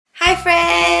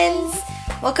friends!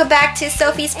 Welcome back to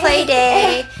Sophie's Play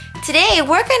Day. Today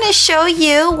we're going to show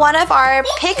you one of our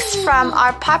picks from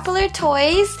our popular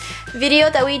toys video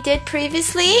that we did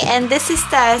previously, and this is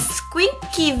the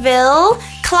Squinkieville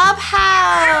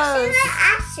Clubhouse.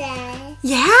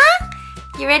 Yeah?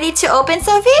 You ready to open,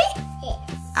 Sophie? Yes.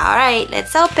 Alright,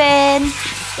 let's open.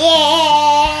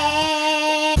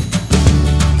 Yeah.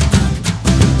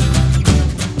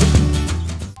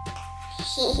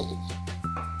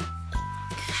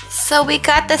 So we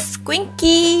got the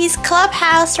Squinkies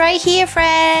Clubhouse right here,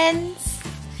 friends.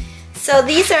 So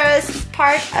these are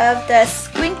part of the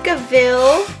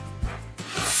Squinkieville.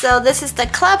 So this is the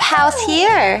clubhouse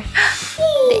here.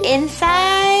 The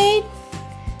inside,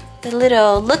 the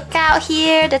little lookout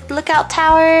here, the lookout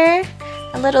tower,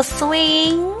 a little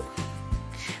swing,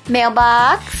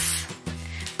 mailbox.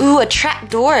 Ooh, a trap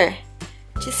door.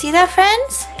 Did you see that,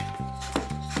 friends?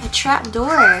 A trap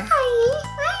door.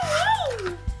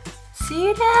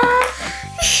 See that?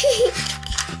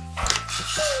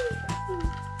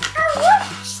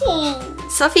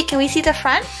 Sophie, can we see the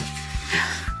front?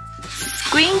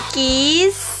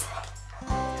 Squinkies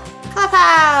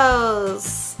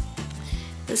Clubhouse.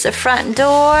 There's a front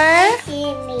door.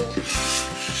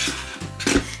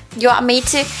 Do you want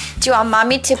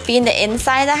mommy to be in the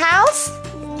inside of the house?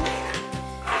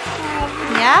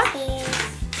 Yeah?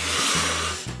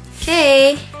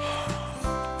 Okay.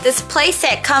 This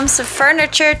playset comes with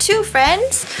furniture too,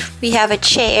 friends. We have a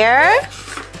chair.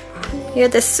 Here's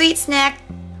the sweet snack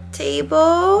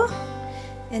table.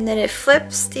 And then it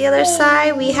flips the other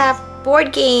side. We have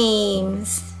board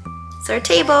games. It's our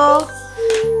table.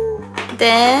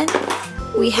 Then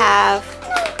we have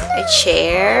a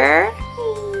chair.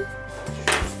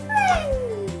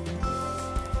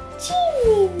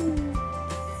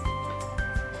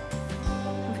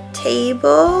 A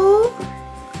table.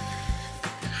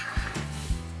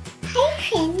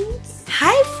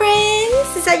 Hi,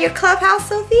 friends. Is that your clubhouse,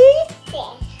 Sophie?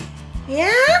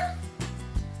 Yeah?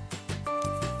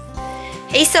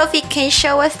 Hey, Sophie, can you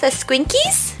show us the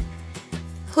Squinkies?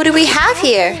 Who do we have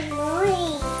here?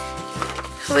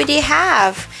 Who do you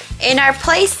have? In our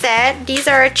play set, these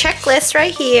are a checklist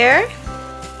right here.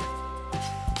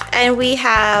 And we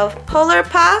have Polar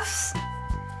Puffs,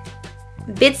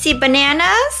 Bitsy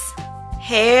Bananas,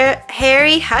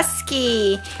 Hairy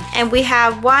Husky, and we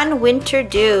have one Winter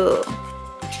Dew.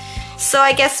 So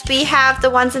I guess we have the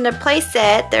ones in the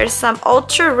playset. There's some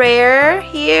ultra rare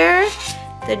here,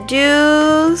 the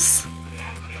Dews,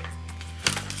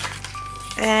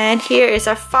 and here is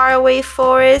our faraway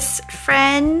forest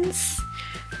friends,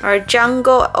 our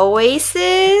jungle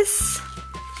oasis,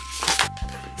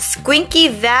 Squinky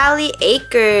Valley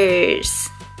Acres.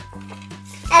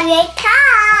 At the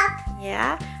top.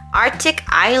 Yeah. Arctic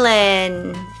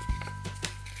Island,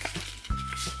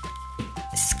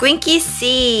 Squinky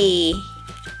Sea,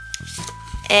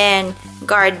 and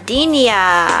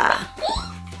Gardenia.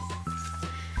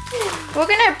 We're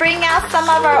gonna bring out some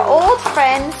of our old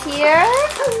friends here.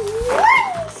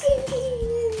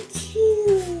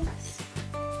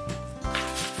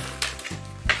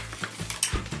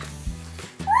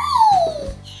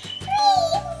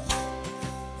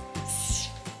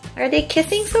 Are they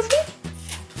kissing, Sophie?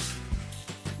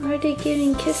 Are they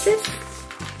giving kisses?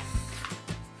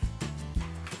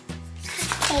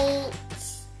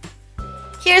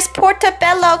 Here's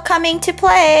Portobello coming to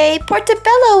play.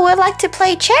 Portobello would like to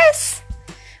play chess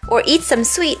or eat some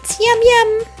sweets. Yum,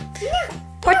 yum.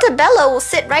 Portobello will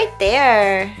sit right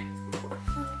there.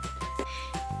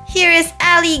 Here is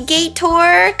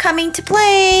Alligator coming to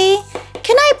play.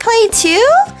 Can I play too?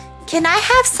 Can I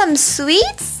have some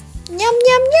sweets? Yum,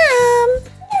 yum, yum.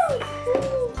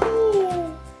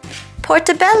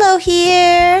 Portobello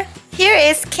here. Here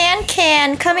is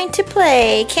Can coming to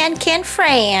play. Can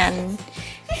Fran.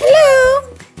 Hello.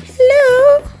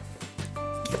 Hello.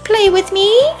 You play with me?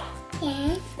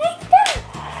 Yeah.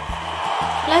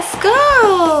 Let's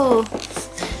go.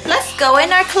 Let's go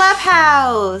in our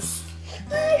clubhouse.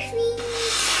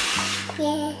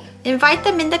 Yeah. Invite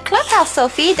them in the clubhouse,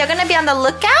 Sophie. They're gonna be on the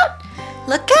lookout.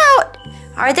 Look out.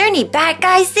 Are there any bad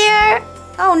guys there?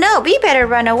 Oh no, we better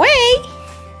run away.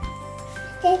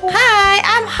 Hi,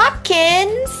 I'm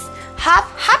Hopkins.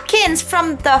 Hopkins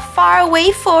from the faraway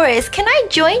forest. Can I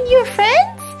join you,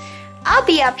 friends? I'll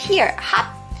be up here.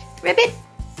 Hop, ribbit,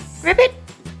 ribbit,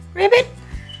 ribbit.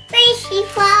 Fishy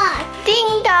frog.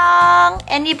 Ding dong.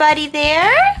 Anybody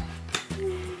there?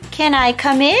 Can I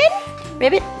come in?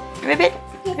 Ribbit, ribbit,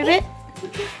 ribbit,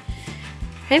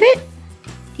 ribbit.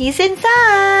 He's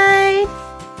inside.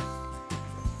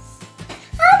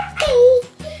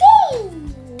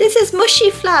 This is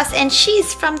Mushy Floss, and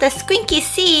she's from the Squinky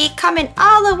Sea, coming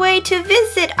all the way to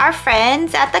visit our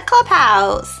friends at the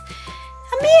clubhouse.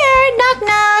 Come here, knock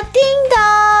knock, ding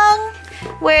dong.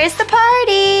 Where's the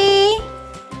party?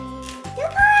 The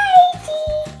party.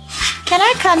 Can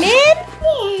I come in? Yeah.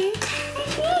 Me.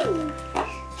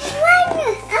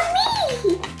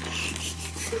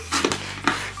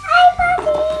 Hi,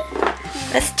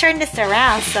 buddy. Let's turn this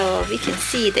around so we can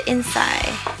see the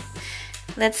inside.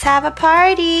 Let's have a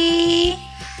party.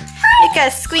 We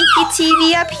got Squinky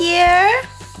TV up here.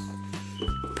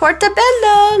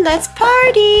 Portobello, let's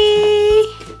party.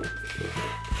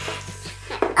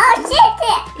 Oh,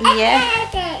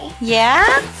 Yeah. Yeah?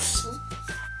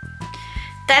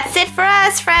 That's it for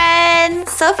us,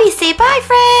 friends. Sophie, say bye,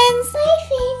 friends. Bye,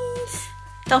 friends.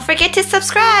 Don't forget to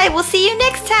subscribe. We'll see you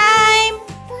next time.